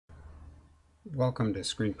Welcome to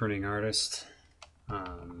Screen Printing Artist.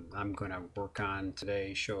 I'm going to work on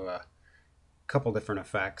today, show a couple different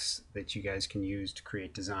effects that you guys can use to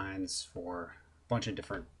create designs for a bunch of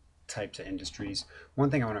different types of industries.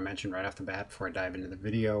 One thing I want to mention right off the bat before I dive into the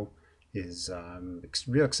video is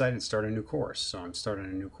real excited to start a new course. So I'm starting a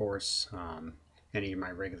new course. Any of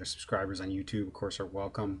my regular subscribers on YouTube, of course, are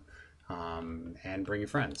welcome. And bring your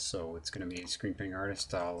friends. So it's going to be Screen Printing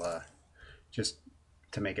Artist. I'll just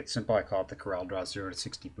to make it simple, I call it the Coreldraw 0 to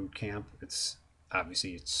 60 Boot Camp. It's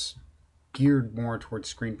geared more towards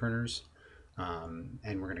screen printers, and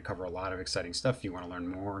we're going to cover a lot of exciting stuff. If you want to learn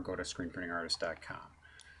more, go to screenprintingartist.com.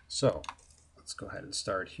 So let's go ahead and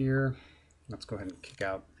start here. Let's go ahead and kick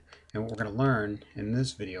out. And what we're going to learn in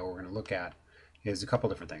this video, we're going to look at is a couple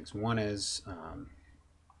different things. One is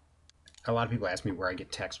a lot of people ask me where I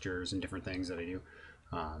get textures and different things that I do.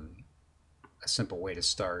 A simple way to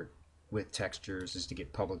start with textures is to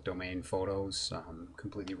get public domain photos,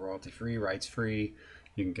 completely royalty free, rights free.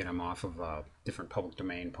 You can get them off of different public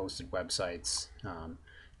domain posted websites.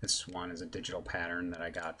 This one is a digital pattern that I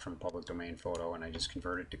got from public domain photo, and I just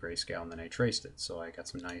converted it to grayscale and then I traced it. So I got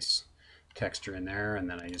some nice texture in there, and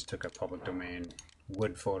then I just took a public domain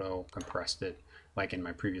wood photo, compressed it like in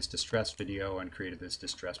my previous distress video, and created this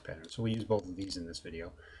distress pattern. So we use both of these in this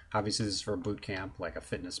video. Obviously this is for a boot camp, like a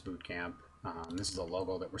fitness boot camp. This is the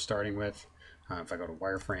logo that we're starting with. If I go to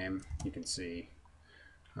wireframe, you can see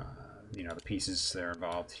the pieces that are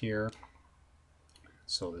involved here.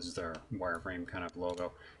 So this is their wireframe kind of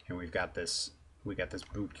logo, and we got this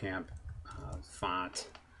boot camp font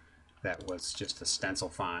that was just a stencil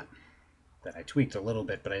font that I tweaked a little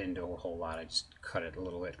bit, but I didn't do a whole lot. I just cut it a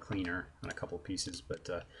little bit cleaner on a couple pieces, but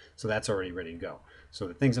so that's already ready to go. So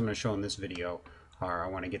the things I'm going to show in this video are I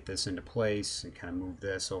want to get this into place and kind of move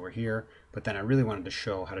this over here, but then I really wanted to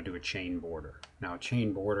show how to do a chain border. Now a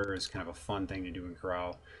chain border is kind of a fun thing to do in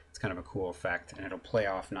Corel. It's kind of a cool effect, and it'll play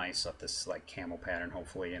off nice up this like camo pattern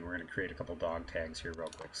hopefully, and we're going to create a couple dog tags here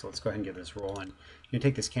real quick. So let's go ahead and get this rolling. You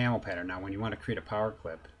take this camo pattern. Now when you want to create a power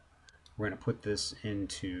clip, we're going to put this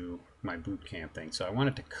into my boot camp thing. So I want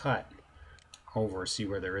it to cut over, see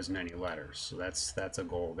where there isn't any letters. So that's a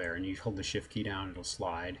goal there, and you hold the shift key down, it'll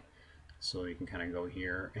slide. So you can kind of go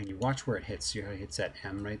here and you watch where it hits. See how it hits that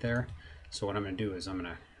M right there? So what I'm going to do is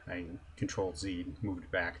I Control Z, move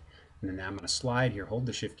it back, and then I'm going to slide here, hold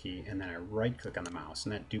the shift key, and then I right click on the mouse,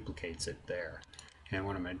 and that duplicates it there. And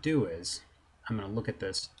what I'm going to do is I'm going to look at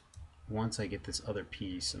this. Once I get this other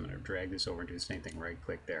piece, I'm going to drag this over and do the same thing, right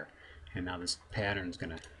click there. And now this pattern is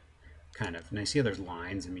going to kind of, now you see how there's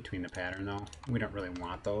lines in between the pattern though? We don't really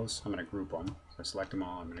want those. I'm going to group them. So I select them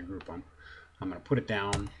all, I'm going to group them. I'm going to put it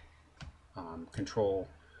down. Control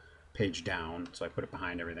page down, so I put it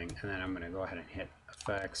behind everything, and then I'm going to go ahead and hit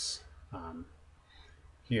effects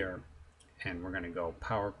here, and we're going to go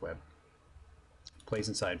power clip, place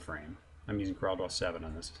inside frame. I'm using Coreldraw 7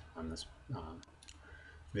 on this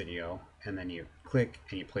video, and then you click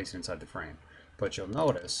and you place it inside the frame. But you'll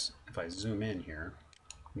notice if I zoom in here,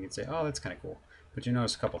 you can say, oh, that's kind of cool. But you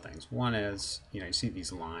notice a couple things. One is, you see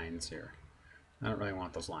these lines here. I don't really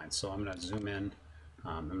want those lines, so I'm going to zoom in.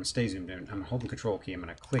 I'm going to stay zoomed in. I'm going to hold the control key. I'm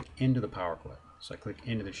going to click into the power clip. So I click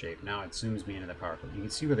into the shape. Now it zooms me into the power clip. You can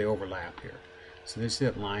see where they overlap here. So there's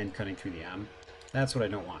that line cutting through the M. That's what I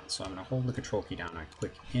don't want. So I'm going to hold the control key down. I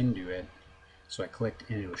click into it. So I clicked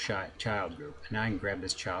into a child group. And now I can grab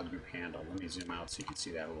this child group handle. Let me zoom out so you can see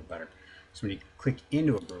that a little better. So when you click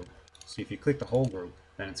into a group, see if you click the whole group,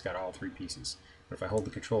 then it's got all three pieces. But if I hold the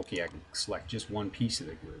control key, I can select just one piece of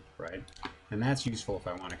the group, right? And that's useful if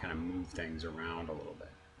I want to kind of move things around a little bit.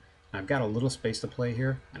 Now I've got a little space to play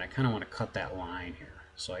here, and I kind of want to cut that line here.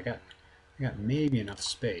 So I got maybe enough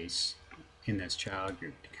space in this child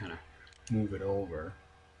group to kind of move it over,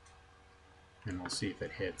 and we'll see if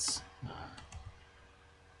it hits.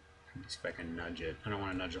 Let me see if I can nudge it. I don't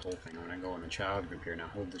want to nudge the whole thing. I'm going to go in the child group here. Now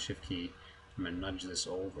hold the shift key. I'm going to nudge this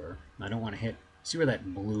over. I don't want to hit. See where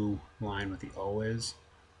that blue line with the O is?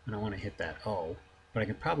 I don't want to hit that O. But what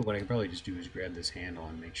I can probably just do is grab this handle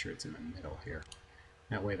and make sure it's in the middle here.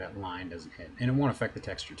 That way that line doesn't hit. And it won't affect the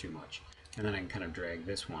texture too much. And then I can kind of drag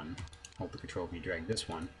this one, hold the control key, drag this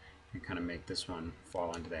one, and kind of make this one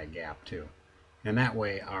fall into that gap too. And that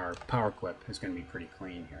way our power clip is going to be pretty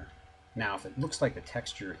clean here. Now if it looks like the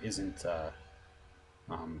texture isn't,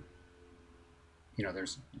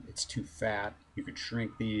 it's too fat, you could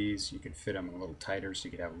shrink these, you could fit them a little tighter so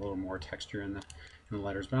you could have a little more texture in the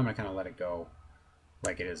letters, but I'm going to kind of let it go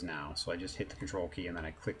like it is now. So I just hit the control key and then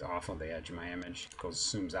I clicked off of the edge of my image. It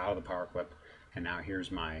zooms out of the power clip, and now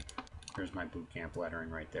here's my boot camp lettering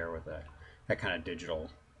right there with that kind of digital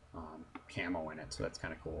camo in it. So that's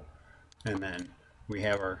kind of cool. And then we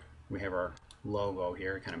have our logo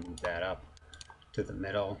here. Kind of move that up to the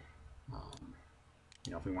middle. Um,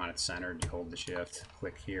 you know, if we want it centered, you hold the shift,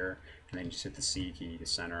 click here, and then you just hit the C key to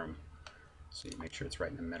center them. So you make sure it's right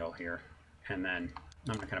in the middle here. And then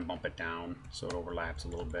I'm going to kind of bump it down so it overlaps a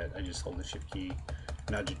little bit. I just hold the shift key,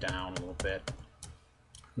 nudge it down a little bit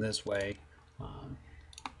this way.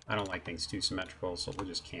 I don't like things too symmetrical, so we'll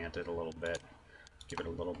just cant it a little bit, give it a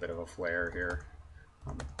little bit of a flare here,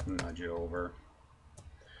 nudge it over.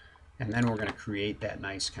 And then we're going to create that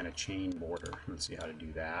nice kind of chain border. Let's see how to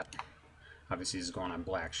do that. Obviously this is going on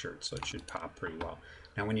black shirts, so it should pop pretty well.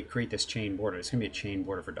 Now when you create this chain border, it's going to be a chain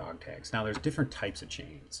border for dog tags. Now there's different types of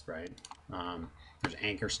chains, right? There's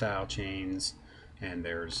anchor style chains, and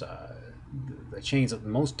there's the chains.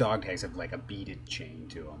 Most dog tags have like a beaded chain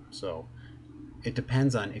to them. So it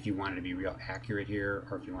depends on if you wanted to be real accurate here,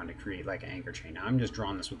 or if you wanted to create like an anchor chain. Now I'm just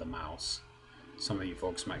drawing this with a mouse. Some of you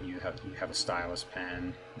folks might you have a stylus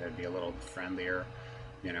pen that'd be a little friendlier.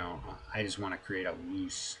 You know, I just want to create a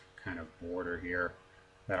loose kind of border here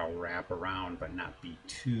that'll wrap around but not be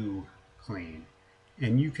too clean.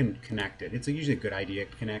 And you can connect it. It's usually a good idea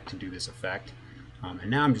to connect to do this effect. And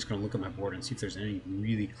now I'm just going to look at my board and see if there's any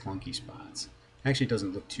really clunky spots. Actually, it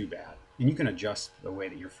doesn't look too bad. And you can adjust the way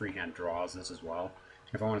that your freehand draws this as well.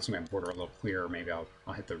 If I want to see my border a little clearer, maybe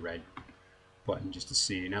I'll hit the red button just to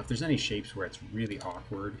see. Now if there's any shapes where it's really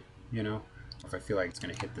awkward, you know, if I feel like it's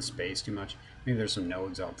going to hit the space too much, maybe there's some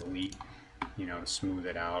nodes I'll delete, you know, to smooth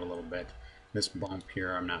it out a little bit. This bump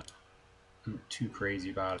here I'm not too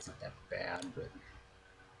crazy about. It's not that bad, but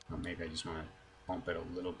maybe I just want to bump it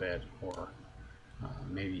a little bit, or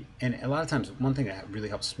maybe, and a lot of times one thing that really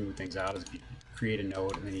helps smooth things out is if you create a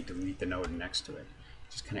node and then you delete the node next to it.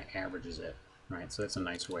 It just kind of averages it, right? So that's a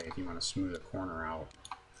nice way if you want to smooth a corner out.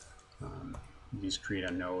 You just create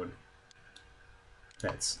a node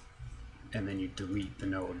that's, and then you delete the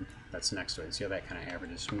node that's next to it. See how that kind of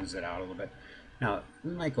averages, smooths it out a little bit. Now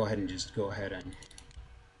we might go ahead and just go ahead and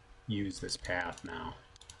use this path now.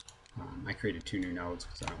 I created 2 new nodes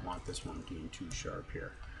because I don't want this one being too sharp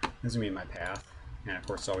here. This is going to be my path, and of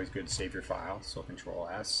course it's always good to save your file, so Control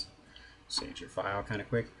S, saves your file kind of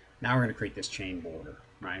quick. Now we're going to create this chain border,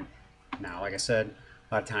 right? Now like I said,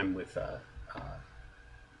 a lot of time with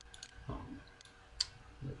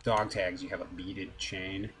dog tags you have a beaded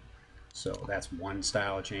chain, so that's one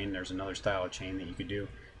style of chain. There's another style of chain that you could do,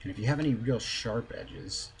 and if you have any real sharp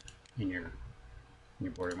edges in your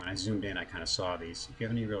border, when I zoomed in I kind of saw these. If you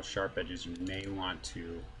have any real sharp edges, you may want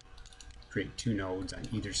to create 2 nodes on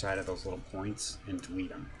either side of those little points and delete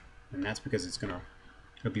them, and that's because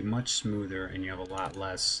it'll be much smoother and you have a lot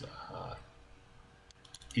less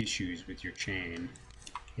issues with your chain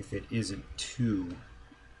if it isn't too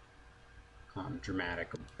dramatic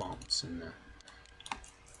bumps in the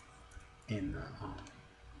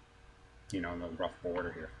you know, in the rough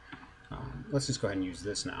border here. Let's just go ahead and use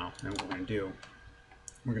this now, and what we're going to do,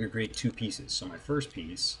 we're going to create 2 pieces. So my first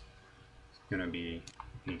piece is going to be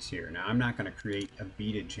a piece here. Now I'm not going to create a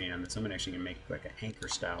beaded chain on this. I'm actually going to make like an anchor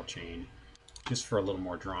style chain just for a little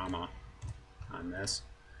more drama on this,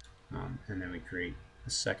 and then we create a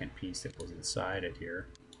second piece that goes inside it here.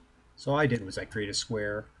 So all I did was I created a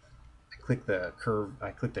square, I clicked the curve,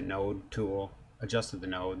 I clicked the node tool, adjusted the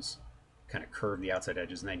nodes, kind of curve the outside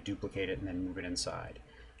edges, and I duplicate it and then move it inside.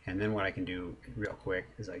 And then what I can do real quick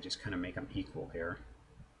is I just kind of make them equal here,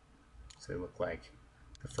 so they look like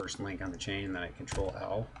the first link on the chain. Then I Control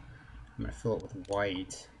L. I'm going to fill it with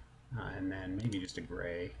white, and then maybe just a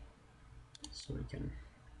gray, so we can,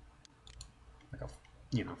 like a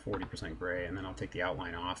 40% gray, and then I'll take the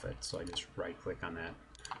outline off it. So I just right click on that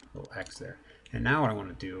little X there. And now what I want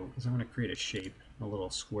to do is I want to create a shape, a little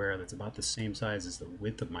square that's about the same size as the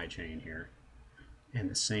width of my chain here, and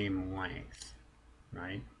the same length,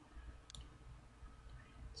 right?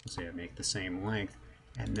 So say I make the same length,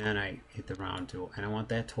 and then I hit the round tool, and I want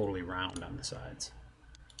that totally round on the sides.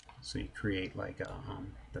 So you create like a,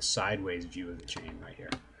 the sideways view of the chain right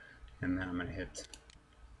here. And then I'm going to hit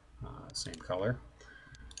same color.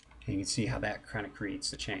 And you can see how that kind of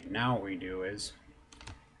creates the chain. Now what we do is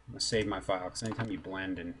I'm going to save my file, because anytime you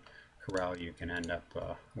blend in Corel, you can end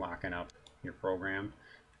up locking up your program.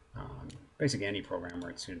 Basically any program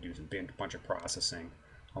where it's going to do a bunch of processing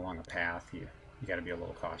along a path, you got to be a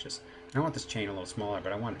little cautious. And I want this chain a little smaller,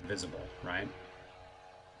 but I want it visible, right?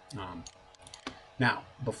 Now,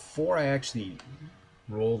 before I actually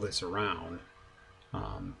roll this around,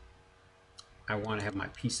 I want to have my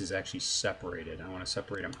pieces actually separated. I want to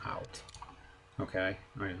separate them out. Okay,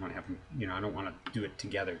 I just want to have them, I don't want to do it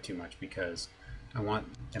together too much, because I want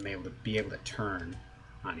them be able to turn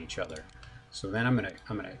on each other. So then I'm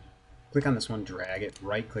gonna click on this one, drag it,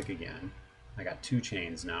 right click again. I got 2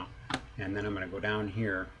 chains now. And then I'm going to go down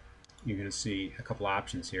here. You're going to see a couple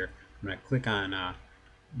options here. I'm going to click on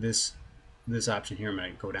this option here. I'm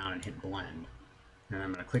going to go down and hit blend. And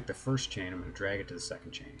I'm going to click the first chain. I'm going to drag it to the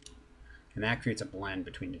second chain. And that creates a blend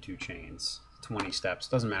between the 2 chains. 20 steps.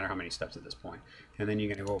 Doesn't matter how many steps at this point. And then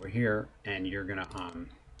you're going to go over here and you're going to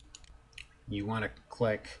you want to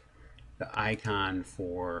click the icon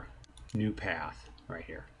for new path right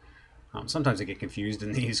here. Sometimes I get confused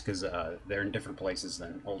in these because they're in different places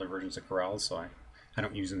than older versions of Corel, so I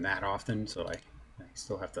don't use them that often, so I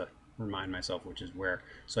still have to remind myself which is where.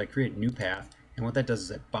 So I create new path, and what that does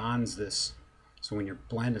is it bonds this. So when your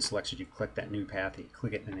blend is selected, you click that new path, you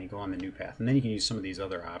click it, and then you go on the new path. And then you can use some of these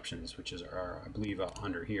other options, which are, I believe,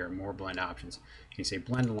 under here, more blend options. You say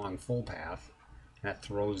blend along full path. That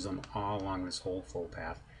throws them all along this whole full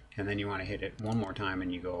path. And then you want to hit it one more time,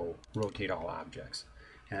 and you go rotate all objects.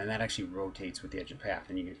 And that actually rotates with the edge of the path,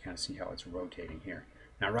 and you can kind of see how it's rotating here.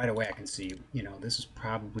 Now right away I can see, this is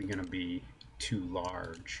probably going to be too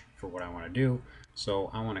large for what I want to do. So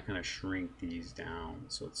I want to kind of shrink these down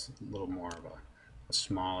so it's a little more of a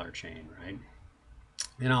smaller chain, right?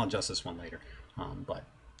 And I'll adjust this one later.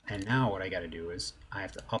 And now what I got to do is I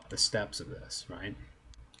have to up the steps of this, right?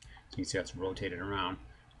 So you can see how it's rotated around.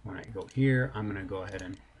 When I go here, I'm going to go ahead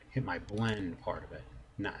and hit my blend part of it.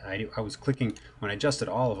 Now, I was clicking, when I adjusted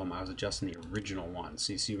all of them, I was adjusting the original ones.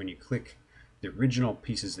 So you see when you click the original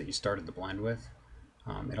pieces that you started the blend with,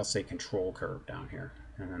 it'll say control curve down here.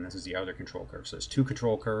 And then this is the other control curve. So there's 2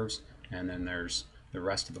 control curves, and then there's the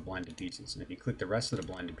rest of the blended pieces. And if you click the rest of the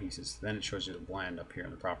blended pieces, then it shows you the blend up here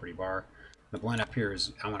in the property bar. The blend up here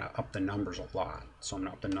is, I want to up the numbers a lot. So I'm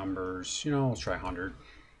going to up the numbers, let's try 100,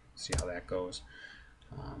 see how that goes.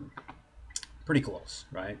 Pretty close,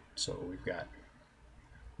 right? So we've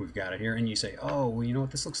got it here, and you say, oh, well, you know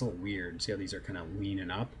what, this looks a little weird. See how these are kind of leaning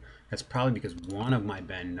up? That's probably because one of my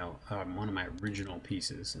one of my original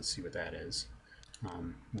pieces, let's see what that is.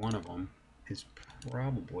 One of them is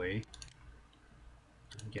probably,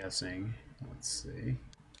 I'm guessing, let's see,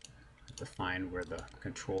 have to find where the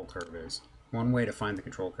control curve is. One way to find the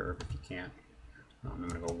control curve, if you can't, I'm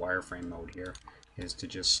going to go wireframe mode here, is to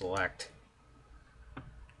just select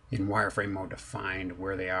in wireframe mode to find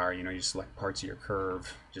where they are. You select parts of your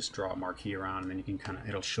curve, just draw a marquee around, and then you can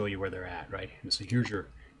it'll show you where they're at, right? And so here's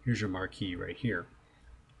your marquee right here,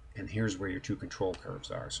 and here's where your 2 control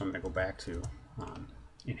curves are. So I'm going to go back to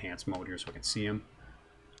enhance mode here so I can see them.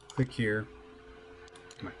 Click here.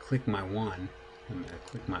 I'm going to click my one. I'm going to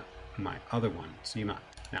click my other one. See now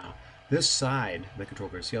this side, the control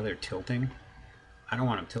curve. See how they're tilting? I don't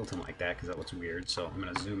want them tilting like that because that looks weird. So I'm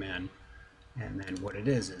going to zoom in. And then what it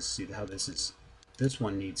is see how this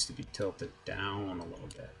one needs to be tilted down a little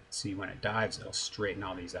bit. See, when it dives, it'll straighten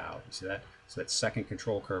all these out. You see that? So that second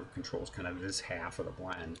control curve controls kind of this half of the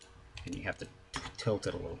blend, and you have to tilt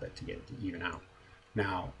it a little bit to get it to even out.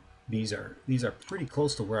 Now, these are pretty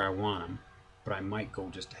close to where I want them, but I might go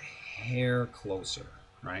just a hair closer,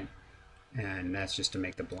 right? And that's just to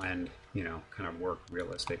make the blend, kind of work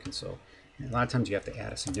realistic. And so a lot of times you have to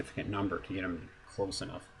add a significant number to get them close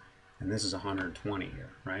enough. And this is 120 here,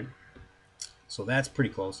 right? So that's pretty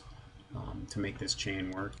close to make this chain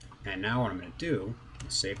work. And now what I'm going to do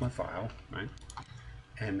is save my file, right?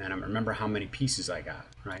 And then I'm going to remember how many pieces I got,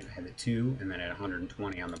 right? I had the 2, and then I had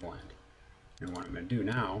 120 on the blend. And what I'm going to do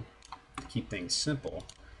now to keep things simple,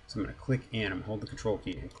 so I'm going to click in. I'm going to hold the control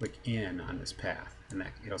key and click in on this path, and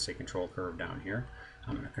it'll say control curve down here.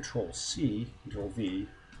 I'm going to control C, control V,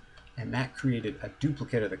 and that created a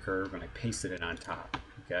duplicate of the curve, and I pasted it on top.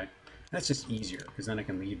 Okay. That's just easier because then I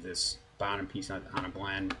can leave this bottom piece on a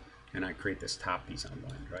blend, and I create this top piece on a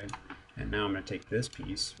blend, right? And now I'm going to take this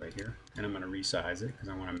piece right here, and I'm going to resize it because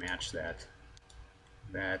I want to match that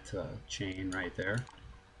chain right there.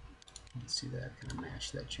 Let's see that, kind of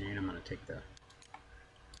match that chain. I'm going to take the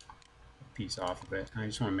piece off of it. I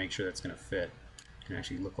just want to make sure that's going to fit and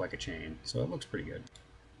actually look like a chain. So it looks pretty good.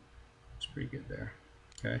 It's pretty good there.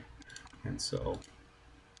 Okay, and so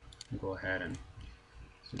I'll go ahead and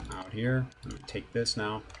zoom out here. I'm going to take this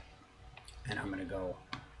now, and I'm going to go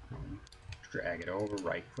drag it over,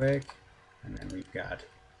 right click, and then we've got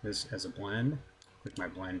this as a blend. Click my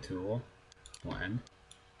blend tool, blend,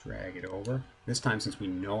 drag it over. This time, since we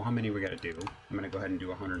know how many we got to do, I'm going to go ahead and do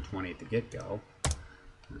 120 at the get-go. I'm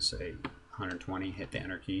going to say 120, hit the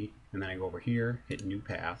enter key, and then I go over here, hit new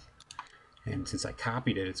path, and since I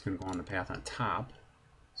copied it, it's going to go on the path on top,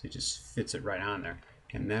 so it just fits it right on there.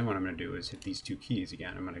 And then what I'm going to do is hit these 2 keys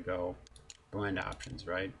again. I'm going to go blend options,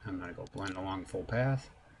 right? I'm going to go blend along full path,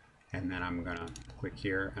 and then I'm going to click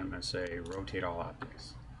here, and I'm going to say rotate all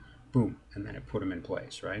objects. boom, and then it put them in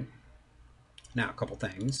place, right? Now a couple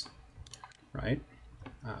things, right?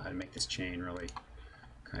 To make this chain really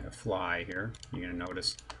kind of fly here, you're going to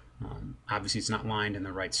notice obviously it's not lined in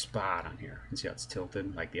the right spot on here. You see how it's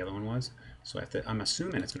tilted like the other one was? So I'm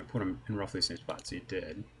assuming it's going to put them in roughly the same spot. So it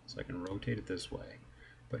did. So I can rotate it this way.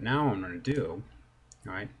 But now what I'm going to do,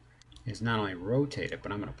 all right, is not only rotate it,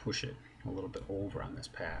 but I'm going to push it a little bit over on this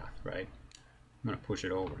path, right? I'm going to push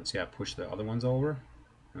it over. And see how I push the other ones over?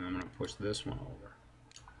 And I'm going to push this one over.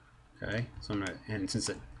 Okay, so I'm going to, and since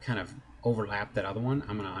it kind of overlapped that other one,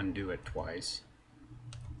 I'm going to undo it twice.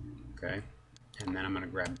 Okay, and then I'm going to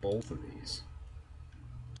grab both of these.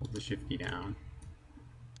 Hold the shift key down.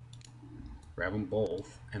 Grab them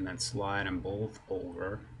both, and then slide them both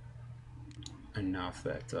over enough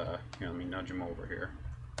that, here, let me nudge them over here.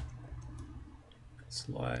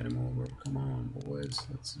 Slide them over. Come on, boys.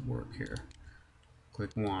 Let's work here. Click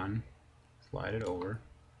one, slide it over.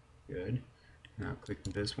 Good. Now click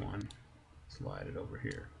this one, slide it over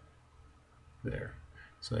here. There.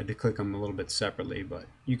 So I had to click them a little bit separately, but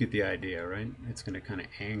you get the idea, right? It's going to kind of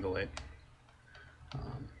angle it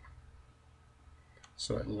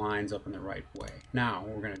so it lines up in the right way. Now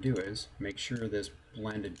what we're going to do is make sure this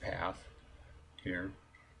blended path here,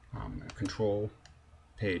 control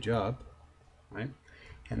page up, right?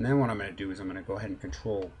 And then what I'm going to do is I'm going to go ahead and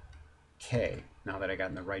control K now that I got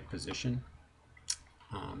in the right position.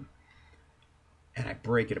 And I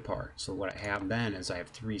break it apart. So what I have then is I have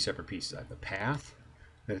three separate pieces. I have the path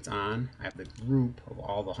that it's on, I have the group of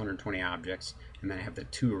all the 120 objects, and then I have the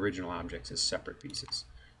two original objects as separate pieces.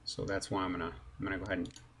 So that's why I'm gonna go ahead and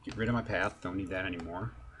get rid of my path. Don't need that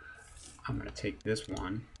anymore. I'm gonna take this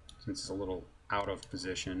one, since it's a little out of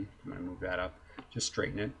position, I'm gonna move that up, just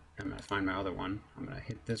straighten it. I'm gonna find my other one, I'm gonna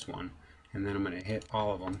hit this one, and then I'm gonna hit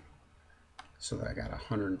all of them so that I got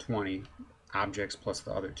 120 objects plus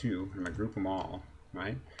the other two. I'm going to group them all,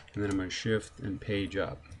 right? And then I'm going to shift and page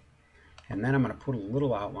up. And then I'm going to put a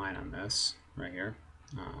little outline on this right here.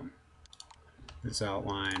 This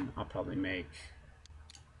outline I'll probably make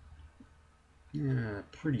a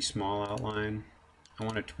pretty small outline. I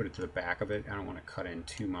want to put it to the back of it. I don't want to cut in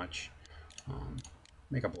too much.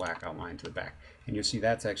 Make a black outline to the back. And you'll see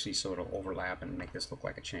that's actually so it'll overlap and make this look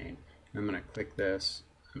like a chain. And I'm going to click this.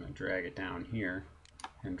 I'm going to drag it down here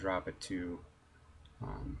and drop it to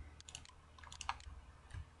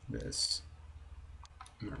this.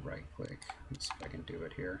 I'm going to right click. Let's see if I can do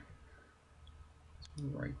it here. So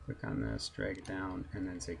right click on this, drag it down, and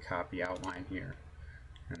then say copy outline here.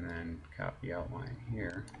 And then copy outline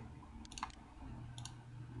here.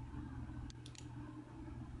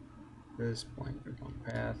 This blank group on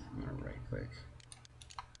path. I'm going to right click.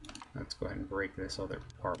 Let's go ahead and break this other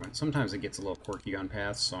compartment. Sometimes it gets a little quirky on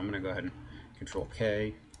paths, so I'm going to go ahead and control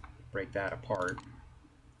K, break that apart,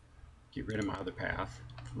 get rid of my other path,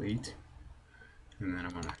 delete, and then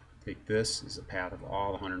I'm going to take this as a path of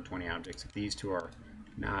all 120 objects. If these two are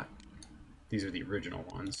not, these are the original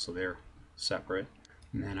ones, so they're separate.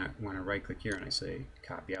 And then when I right click here and I say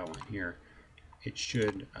copy outline here, it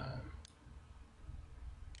should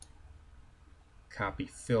copy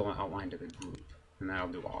fill outline to the group. And that'll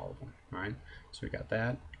do all of them, right? So we got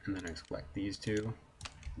that, and then I select these two,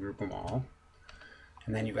 group them all,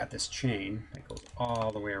 and then you've got this chain that goes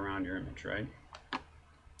all the way around your image, right?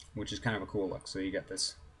 Which is kind of a cool look. So you got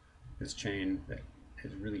this chain that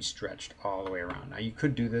is really stretched all the way around. Now you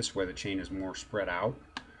could do this where the chain is more spread out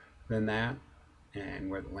than that,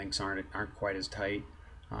 and where the links aren't quite as tight,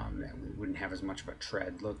 that we wouldn't have as much of a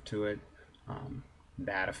tread look to it.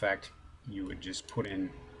 That effect, you would just put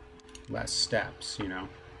in less steps, you know.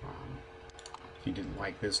 If you didn't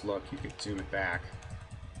like this look, you could zoom it back,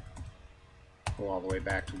 go all the way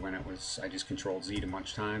back to when it was, I just control Z a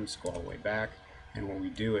bunch of times, go all the way back. And what we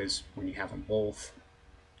do is when you have them both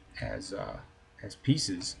as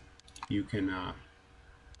pieces, you can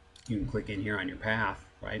click in here on your path,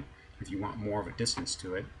 right? If you want more of a distance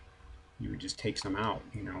to it, you would just take some out,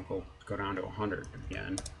 you know, go down to 100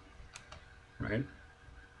 again, right?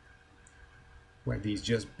 Where these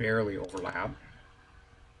just barely overlap,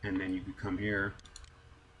 and then you could come here,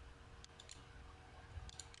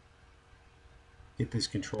 get this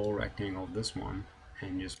control rectangle of this one,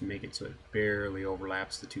 and just make it so it barely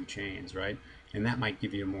overlaps the two chains, right? And that might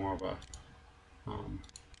give you more of a,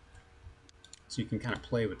 so you can kind of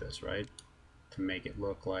play with this, right? To make it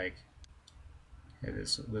look like, okay,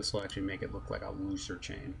 this will actually make it look like a looser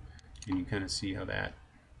chain, and you kind of see how that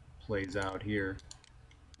plays out here.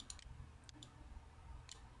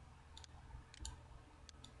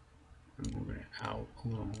 I'm moving it out a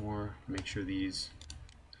little more, make sure these,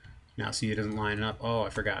 now see it doesn't line up. Oh,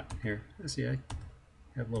 I forgot. Here, let's see,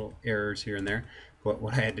 have little errors here and there. But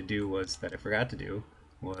what I had to do was, that I forgot to do,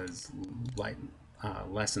 was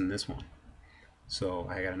lessen this one. So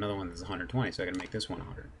I got another one that's 120, so I got to make this one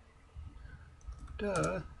 100.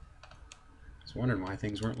 Duh. I was wondering why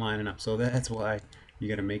things weren't lining up. So that's why you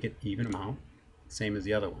got to make it even amount, same as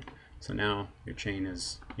the other one. So now your chain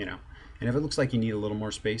is, you know, and if it looks like you need a little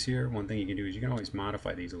more space here, one thing you can do is you can always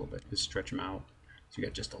modify these a little bit. Just stretch them out so you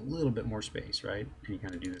got just a little bit more space, right? And you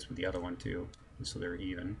kind of do this with the other one too, just so they're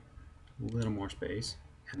even. A little more space,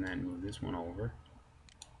 and then move this one over,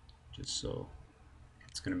 just so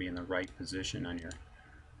it's going to be in the right position on your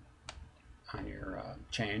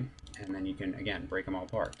chain. And then you can again break them all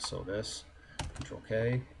apart. So this, Control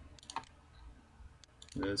K,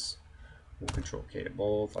 this, we'll Control K to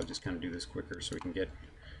both. I'll just kind of do this quicker so we can get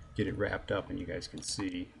it wrapped up and you guys can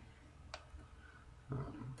see the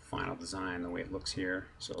final design the way it looks here.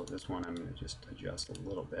 So this one I'm going to just adjust a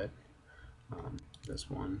little bit. This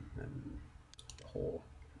one and the whole,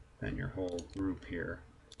 then your whole group here.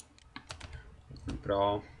 We'll group it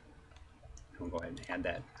all. We'll go ahead and add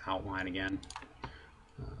that outline again,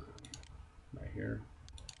 right here.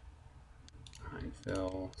 Behind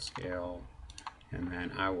fill, scale, and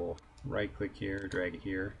then I will right click here, drag it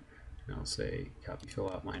here, and I'll say copy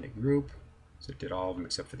fill outline to group. So it did all of them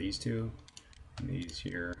except for these two, and these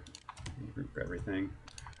here, and group everything.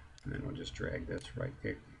 And then we'll just drag this, right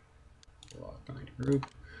click, fill outline to group.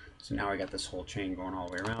 So now I got this whole chain going all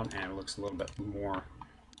the way around, and it looks a little bit more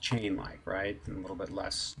chain-like, right? And a little bit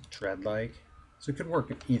less tread-like. So it could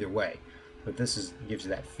work either way, but this gives you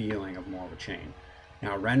that feeling of more of a chain.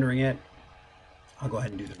 Now rendering it, I'll go ahead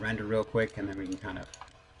and do the render real quick, and then we can kind of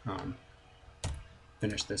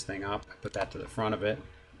finish this thing up. Put that to the front of it.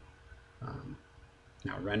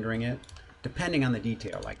 Now rendering it, depending on the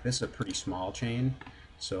detail, like this is a pretty small chain,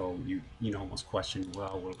 so you almost question,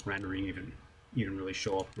 well, will rendering even really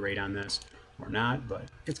show up great on this or not? But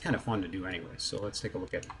it's kind of fun to do anyway. So let's take a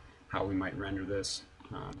look at how we might render this.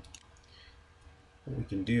 What we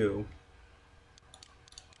can do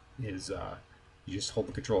is you just hold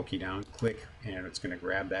the control key down, click, and it's going to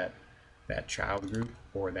grab that child group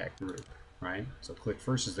or that group, right? So click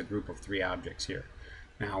first is the group of 3 objects here.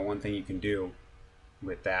 Now one thing you can do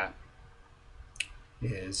with that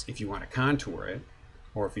is if you want to contour it,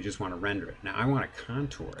 or if you just want to render it. Now I want to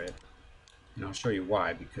contour it, and I'll show you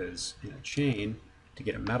why. Because in a chain, to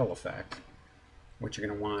get a metal effect, what you're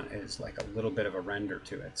going to want is like a little bit of a render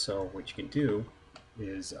to it. So what you can do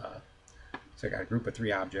is, so I got a group of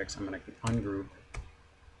 3 objects. I'm going to ungroup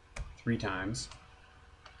 3 times.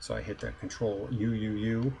 So I hit the Control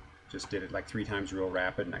U, just did it like 3 times real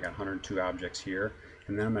rapid, and I got 102 objects here.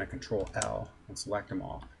 And then I'm going to Control L and select them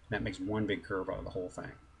all. And that makes one big curve out of the whole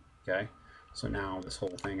thing. Okay? So now this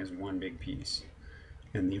whole thing is one big piece.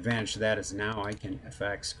 And the advantage to that is now I can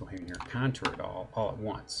go ahead and here contour it all at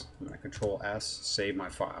once. I'm going to Control S, save my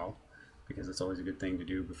file, because it's always a good thing to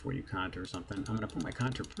do before you contour something. I'm going to put my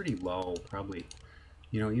contour pretty low, probably,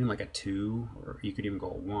 even like a 2, or you could even go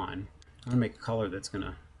a 1. I'm going to make a color that's going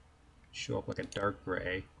to show up like a dark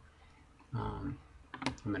gray. I'm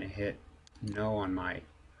going to hit no on my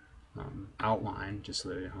outline, just so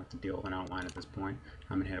that I don't have to deal with an outline at this point.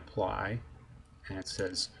 I'm going to hit apply, and it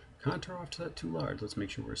says contour offset too large. Let's make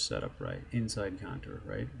sure we're set up right. Inside contour,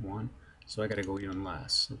 right? 1. So I got to go even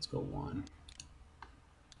less. Let's go 1.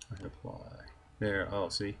 I hit apply. There. Oh,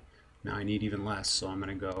 see? Now I need even less. So I'm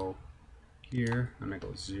going to go here. I'm going to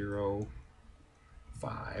go 0,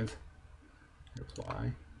 5. Hit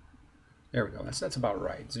apply. There we go. That's about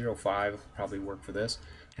right. 0.5 probably work for this.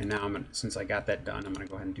 And now since I got that done, I'm going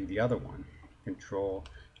to go ahead and do the other one. Control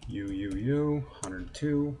U,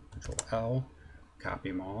 102. Control L.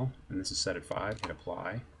 Copy them all, and this is set at 5. Hit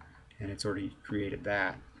apply, and it's already created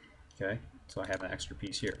that. Okay, so I have an extra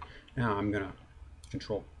piece here. Now I'm gonna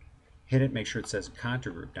hit it, make sure it says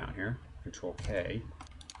contour group down here. Control K,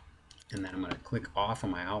 and then I'm gonna click off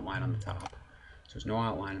on my outline on the top. So there's no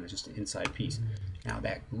outline, and it's just an inside piece. Now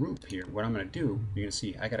that group here, what I'm gonna do, you're gonna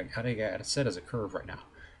see I got it set as a curve right now,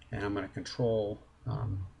 and I'm gonna Control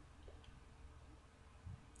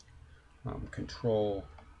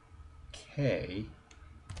K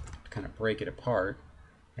to kind of break it apart,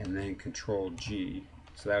 and then Control G,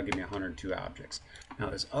 so that'll give me 102 objects. Now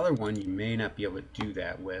this other one you may not be able to do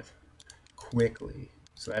that with quickly,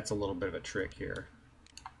 so that's a little bit of a trick here.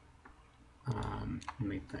 Let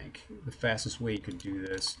me think. The fastest way you could do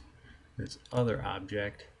this other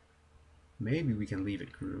object, maybe we can leave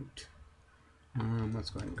it grouped. Let's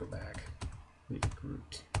go ahead and go back. Leave it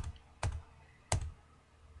grouped.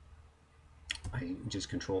 I just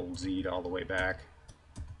Control Z all the way back.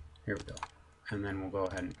 Here we go. And then we'll go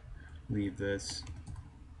ahead and leave this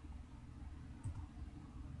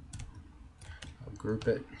group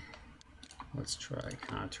it. Let's try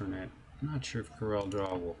contouring it. I'm not sure if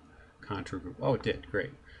Coreldraw will contour group. Oh, it did.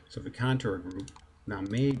 Great. So if we contour a group, now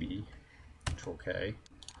maybe Control K.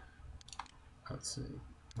 Let's see,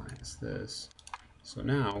 minus this. So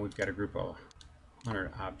now we've got a group of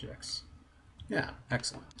 100 objects. Yeah,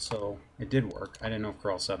 excellent. So it did work. I didn't know if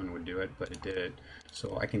Corel 7 would do it, but it did.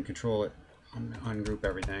 So I can control it, ungroup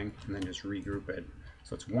everything, and then just regroup it.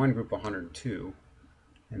 So it's one group of 102,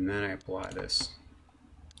 and then I apply this,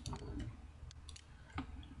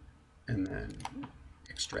 and then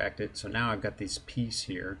extract it. So now I've got this piece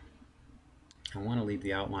here. I want to leave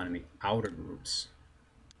the outline in the outer groups,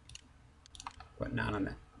 but not on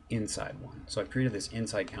the inside one. So I've created this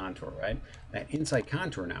inside contour, right? That inside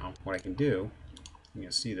contour now, what I can do,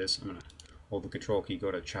 you'll see this, I'm going to hold the control key,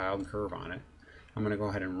 go to child curve on it. I'm going to go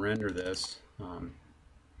ahead and render this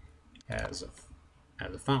as a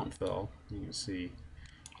fountain fill. You can see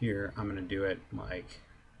here, I'm going to do it like,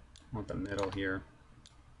 I want the middle here,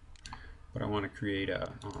 but I want to create a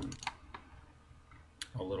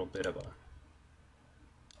little bit of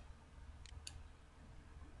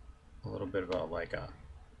like a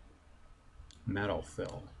metal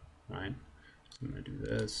fill, right? So I'm going to do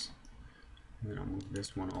this, and then I'll move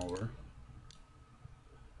this one over,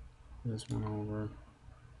 and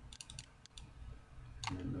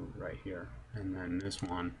then move right here. And then this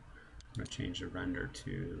one, I'm going to change the render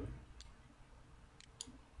to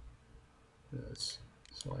this.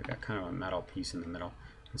 So I got kind of a metal piece in the middle.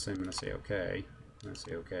 And so I'm going to say OK. I'm going to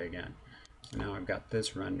say OK again. So now I've got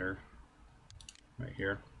this render right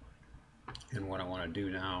here. And what I want to do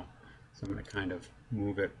now is I'm going to kind of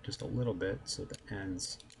move it just a little bit so the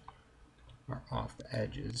ends are off the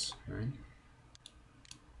edges, right?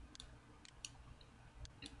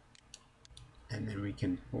 And then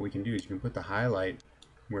what we can do is you can put the highlight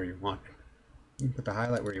where you want it. You can put the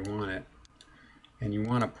highlight where you want it, and you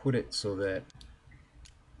want to put it so that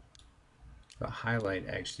the highlight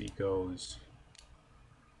actually goes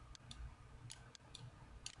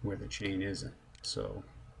where the chain isn't. So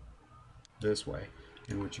this way.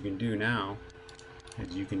 And what you can do now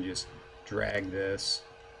is you can just drag this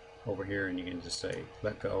over here, and you can just say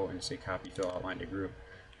let go and say copy fill outline to group,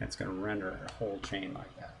 and it's going to render a whole chain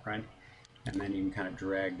like that, right? And then you can kind of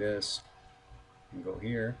drag this and go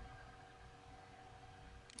here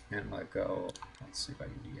and let go. Let's see if I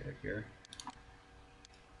can get it here.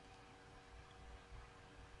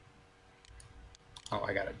 Oh,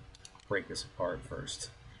 I gotta break this apart first.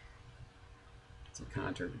 It's a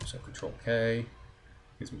contour, so Control K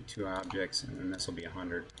gives me 2 objects, and then this will be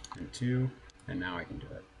 102, and now I can do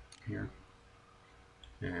it here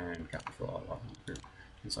and copy fill all out group.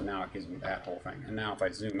 And so now it gives me that whole thing. And now if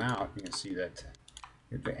I zoom out, you can see that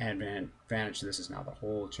the advantage to this is now the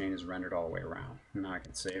whole chain is rendered all the way around. And now I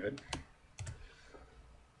can save it.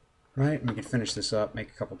 Right, and we can finish this up, make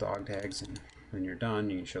a couple dog tags, and when you're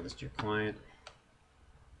done, you can show this to your client.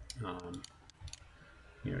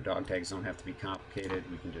 You know, dog tags don't have to be complicated.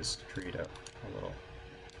 We can just create a little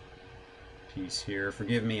piece here.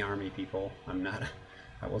 Forgive me, Army people. I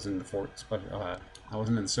wasn't in the fort, but I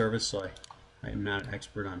wasn't in the service, so I am not an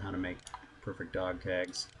expert on how to make perfect dog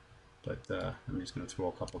tags, but I'm just going to throw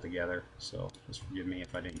a couple together, so just forgive me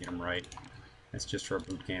if I didn't get them right. That's just for a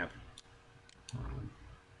boot camp.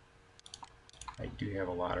 I do have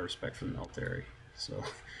a lot of respect for the military, so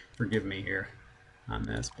forgive me here on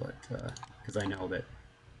this, but because I know that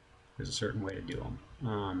there's a certain way to do them.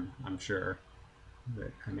 I'm sure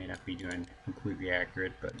that I may not be doing completely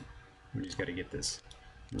accurate, but we just got to get this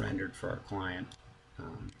rendered for our client. So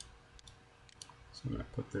I'm going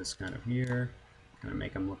to put this kind of here, kind of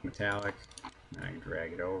make them look metallic, and I can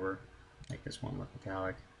drag it over, make this one look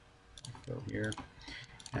metallic, fill here,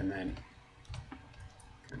 and then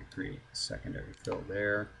kind of create a secondary fill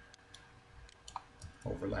there,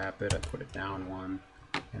 overlap it, I put it down one,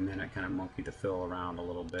 and then I kind of monkey the fill around a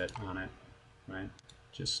little bit on it, right,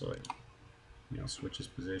 just so it, you know, switches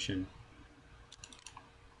position.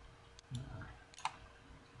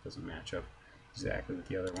 Doesn't match up exactly with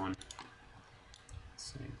the other one.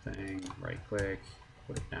 Same thing, right click,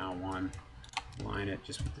 put it down one, align it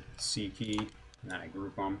just with the C key, and then I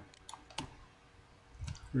group them.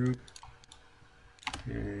 Group,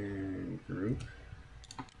 and group,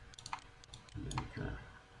 and then kind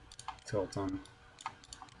of tilt them.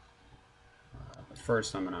 But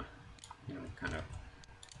first I'm going to, you know, kind of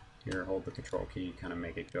here hold the control key, kind of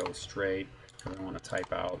make it go straight, because I want to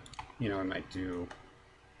type out, you know, I might do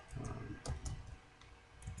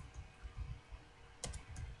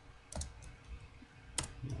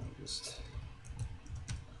just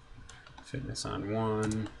fitness on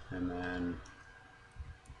one, and then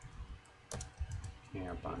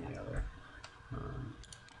camp on the other. Um,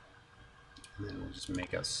 and then we'll just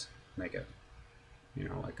make it, you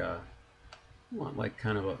know, like a, want like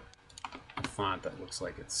kind of a font that looks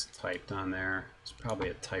like it's typed on there. It's probably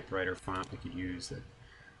a typewriter font we could use that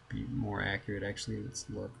be more accurate. Actually, let's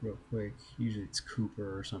look real quick. Usually it's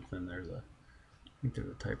Cooper or something. I think there's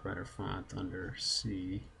a typewriter font under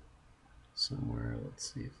C somewhere.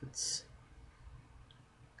 Let's see if it's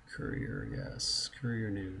Courier. Yes, Courier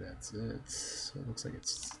New, that's it. So it looks like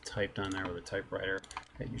it's typed on there with a typewriter.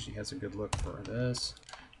 That usually has a good look for this.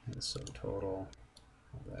 And the subtotal,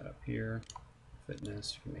 have that up here.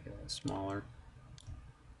 Fitness, you can make it a little smaller.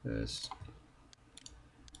 This.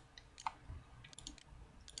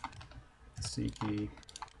 C key,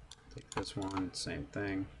 take this one, same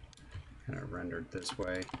thing, kind of rendered this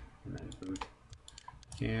way, and then boot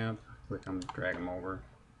camp, click them, drag them over.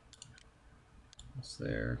 It's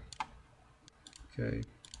there. Okay,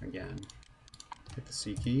 again, hit the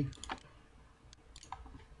C key.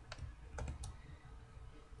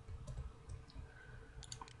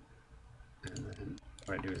 And then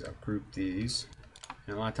what I do is I'll group these,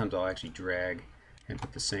 and a lot of times I'll actually drag and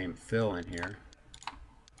put the same fill in here.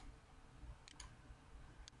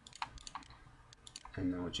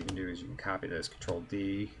 And then what you can do is you can copy this, Control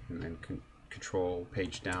D, and then Control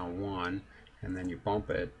page down 1, and then you bump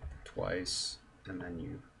it twice, and then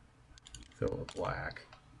you fill it black,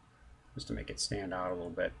 just to make it stand out a little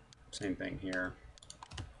bit. Same thing here.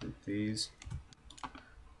 Group these,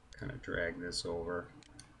 kind of drag this over,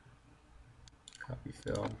 copy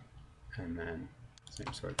fill, and then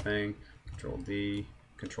same sort of thing. Control D,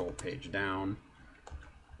 Control page down,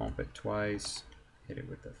 bump it twice, hit it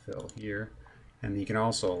with the fill here. And you can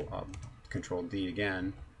also Control D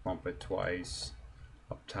again, bump it twice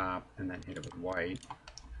up top, and then hit it with white.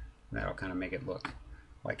 And that'll kind of make it look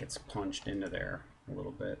like it's punched into there a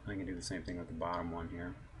little bit. I can do the same thing with the bottom one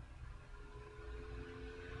here.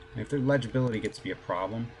 And if the legibility gets to be a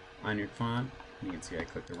problem on your font, you can see I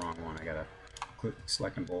clicked the wrong one. I gotta click,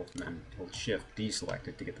 select them both, and then hold Shift, deselect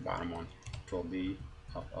it to get the bottom one. Control D,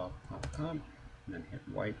 up, up, up, up, and then hit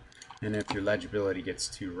white. And if your legibility gets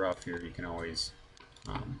too rough here, you can always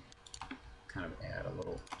kind of add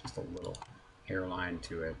just a little hairline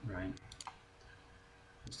to it, right?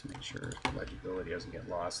 Just to make sure the legibility doesn't get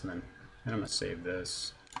lost. And then I'm going to save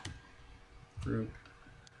this, group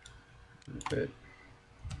it,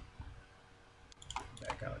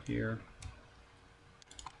 back out here,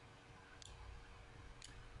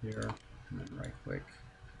 and then right click,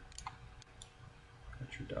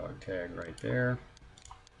 got your dog tag right there.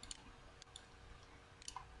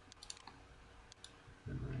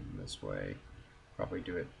 And then this way, probably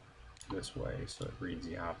do it this way so it reads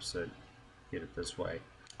the opposite, get it this way.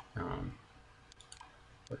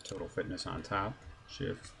 Put total fitness on top,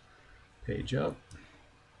 Shift, page up,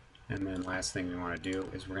 and then last thing we want to do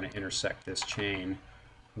is we're going to intersect this chain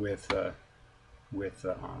with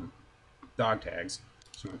dog tags.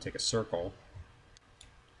 So I'm going to take a circle,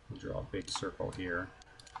 we'll draw a big circle here,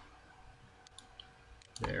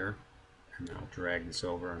 there, and then I'll drag this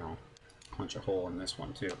over and I'll punch a hole in this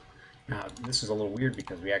one too. Now this is a little weird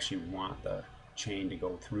because we actually want the chain to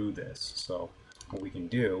go through this. So what we can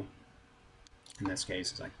do in this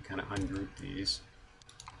case is I can kind of ungroup these,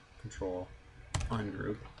 Control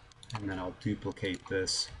ungroup, and then I'll duplicate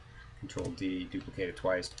this, Control D, duplicate it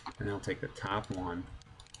twice, and then I'll take the top one,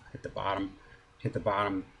 hit the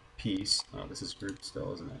bottom piece. Oh, this is grouped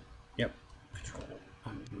still, isn't it? Yep. Control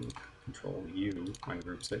ungroup, Control U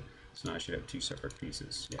ungroups it. So now I should have two separate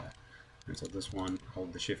pieces. Yeah. And so this one,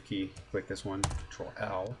 hold the Shift key, click this one, Control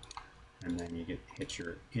L, and then you hit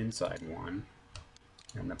your inside one,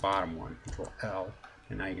 and the bottom one, Control L,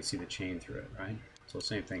 and now you can see the chain through it, right? So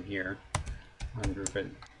same thing here, ungroup it,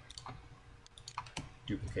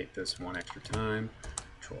 duplicate this one extra time,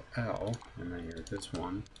 Control L, and then you're this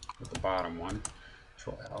one with the bottom one,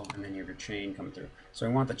 Control L, and then you have your chain come through. So I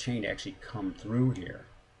want the chain to actually come through here,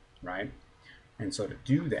 right? And so to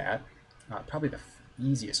do that, probably the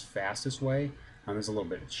easiest, fastest way, there's a little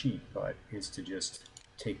bit of cheat, but is to just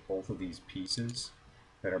take both of these pieces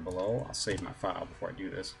that are below. I'll save my file before I do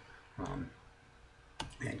this,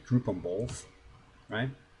 and group them both, right?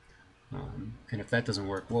 And if that doesn't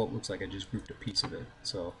work, well, it looks like I just grouped a piece of it.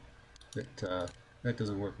 So that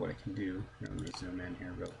doesn't work. What I can do, here, let me zoom in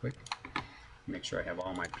here real quick. Make sure I have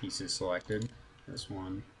all my pieces selected. This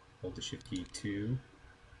one, hold the Shift key, 2,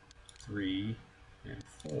 3, and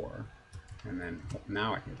 4. And then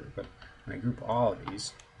now I can group it. When I group all of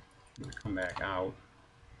these, I'm going to come back out,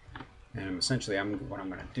 and essentially what I'm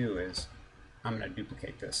going to do is I'm going to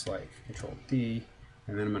duplicate this, like Control D,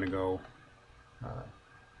 and then I'm going to go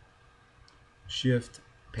Shift,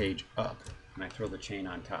 page up, and I throw the chain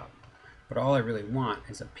on top. But all I really want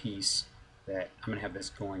is a piece that I'm going to have this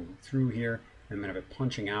going through here, and I'm going to have it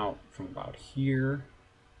punching out from about here,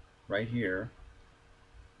 right here,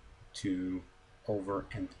 to over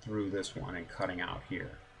and through this one and cutting out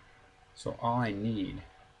here. So all I need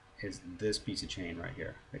is this piece of chain right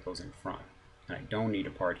here that goes in front. And I don't need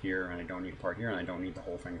a part here, and I don't need a part here, and I don't need the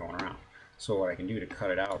whole thing going around. So what I can do to cut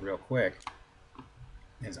it out real quick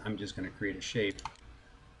is I'm just going to create a shape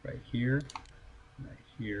right here,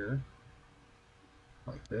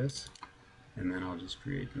 like this, and then I'll just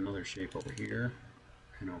create another shape over here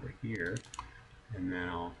and over here, and then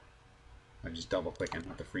I just double click in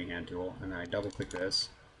with the freehand tool, and then I double click this,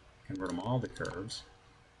 convert them all to curves,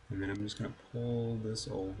 and then I'm just going to pull this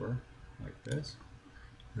over like this.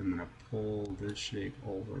 I'm going to pull this shape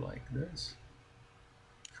over like this,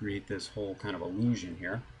 create this whole kind of illusion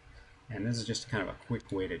here. And this is just kind of a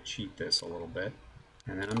quick way to cheat this a little bit.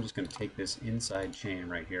 And then I'm just going to take this inside chain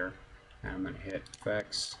right here, and I'm going to hit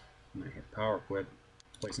Effects, I'm going to hit Power Quit,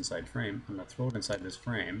 Place Inside Frame. I'm going to throw it inside this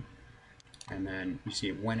frame, and then you see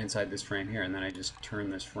it went inside this frame here, and then I just turn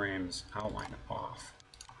this frame's outline off,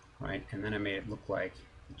 right? And then I made it look like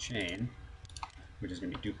the chain, which is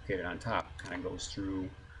going to be duplicated on top, kind of goes through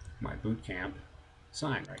my boot camp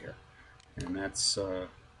sign right here. And that's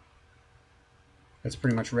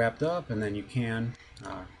pretty much wrapped up. And then you can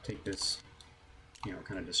take this,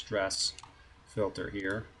 kind of distress filter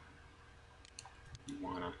here. You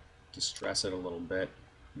want to distress it a little bit,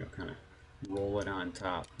 kind of roll it on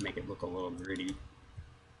top, make it look a little gritty.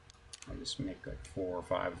 I just make like 4 or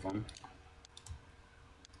 5 of them,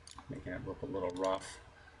 making it look a little rough.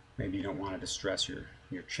 Maybe you don't want to distress your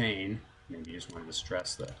chain. Maybe you just want to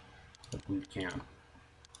distress the boot camp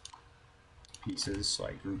pieces. So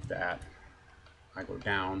I group that. I go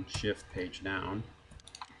down, shift page down,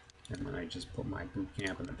 and then I just put my boot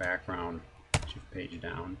camp in the background, shift page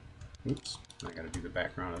down. Oops, I got to do the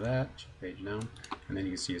background of that, shift page down, and then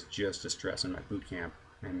you can see it's just distressing my boot camp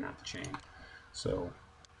and not the chain. So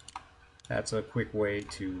that's a quick way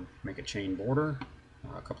to make a chain border,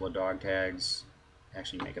 a couple of dog tags,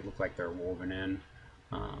 actually make it look like they're woven in,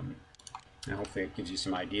 and hopefully it gives you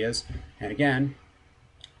some ideas. And again,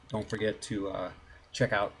 don't forget to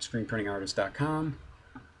check out screenprintingartist.com,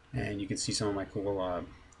 and you can see some of my cool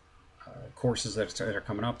courses that are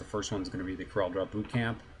coming up. The first one's going to be the Coreldraw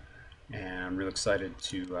Bootcamp, and I'm really excited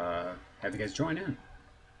to have you guys join in.